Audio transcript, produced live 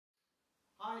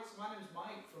Hi, so my name is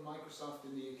Mike from Microsoft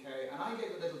in the UK, and I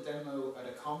gave a little demo at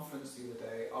a conference the other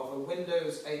day of a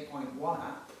Windows 8.1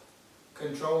 app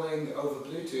controlling over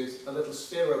Bluetooth a little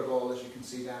sphero ball, as you can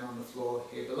see down on the floor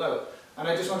here below. And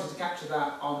I just wanted to capture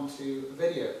that onto a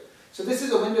video. So this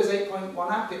is a Windows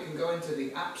 8.1 app. It can go into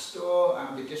the App Store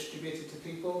and be distributed to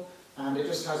people, and it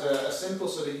just has a simple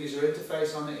sort of user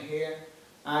interface on it here.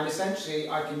 And essentially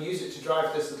I can use it to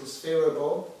drive this little sphero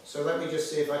ball. So let me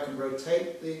just see if I can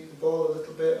rotate the ball a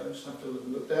little bit. I just have to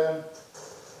look down,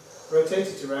 rotate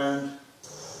it around,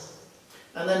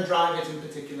 and then drive it in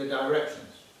particular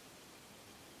directions.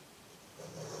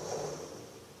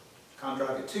 Can't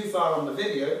drive it too far on the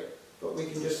video, but we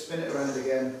can just spin it around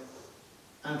again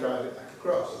and drive it back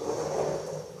across.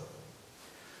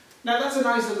 Now that's a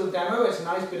nice little demo. It's a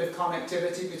nice bit of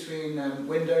connectivity between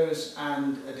Windows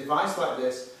and a device like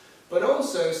this, but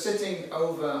also sitting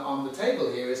over on the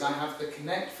table here is I have the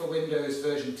Kinect for Windows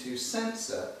version 2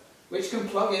 sensor, which can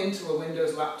plug into a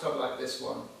Windows laptop like this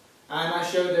one. And I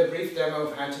showed a brief demo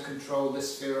of how to control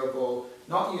this sphero ball,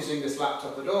 not using this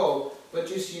laptop at all, but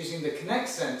just using the Kinect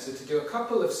sensor to do a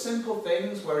couple of simple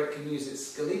things where it can use its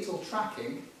skeletal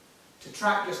tracking to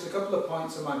track just a couple of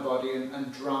points on my body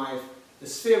and drive the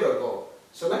sphero ball.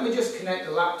 So let me just connect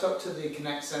the laptop to the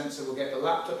Kinect sensor. We'll get the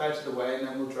laptop out of the way and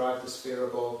then we'll drive the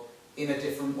sphero ball in a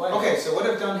different way. Okay, so what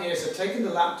I've done here is I've taken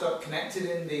the laptop, connected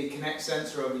in the Kinect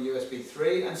sensor over USB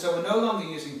 3, and so we're no longer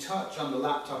using touch on the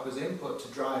laptop as input to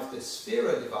drive this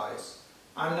sphero device.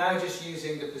 I'm now just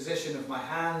using the position of my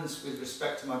hands with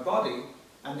respect to my body,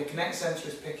 and the Kinect sensor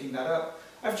is picking that up.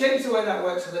 I've changed the way that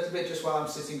works a little bit just while I'm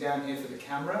sitting down here for the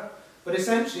camera. But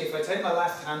essentially, if I take my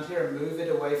left hand here and move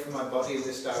it away from my body in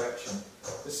this direction,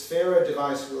 the sphero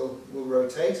device will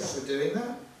rotate as we're doing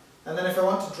that. And then if I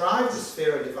want to drive the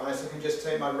sphero device, I can just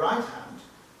take my right hand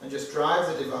and just drive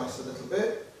the device a little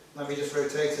bit. Let me just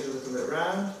rotate it a little bit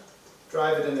round,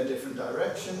 drive it in a different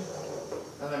direction,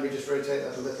 and then we just rotate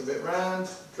that a little bit round,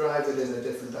 drive it in a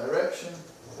different direction,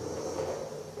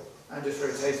 and just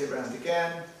rotate it round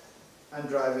again, and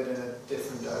drive it in a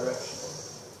different direction.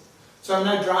 So I'm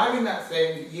now driving that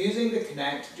thing using the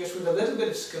Kinect just with a little bit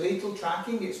of skeletal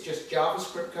tracking. It's just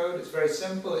JavaScript code, it's very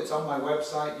simple, it's on my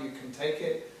website, you can take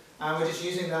it. And we're just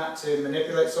using that to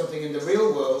manipulate something in the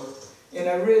real world in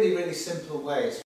a really, really simple way.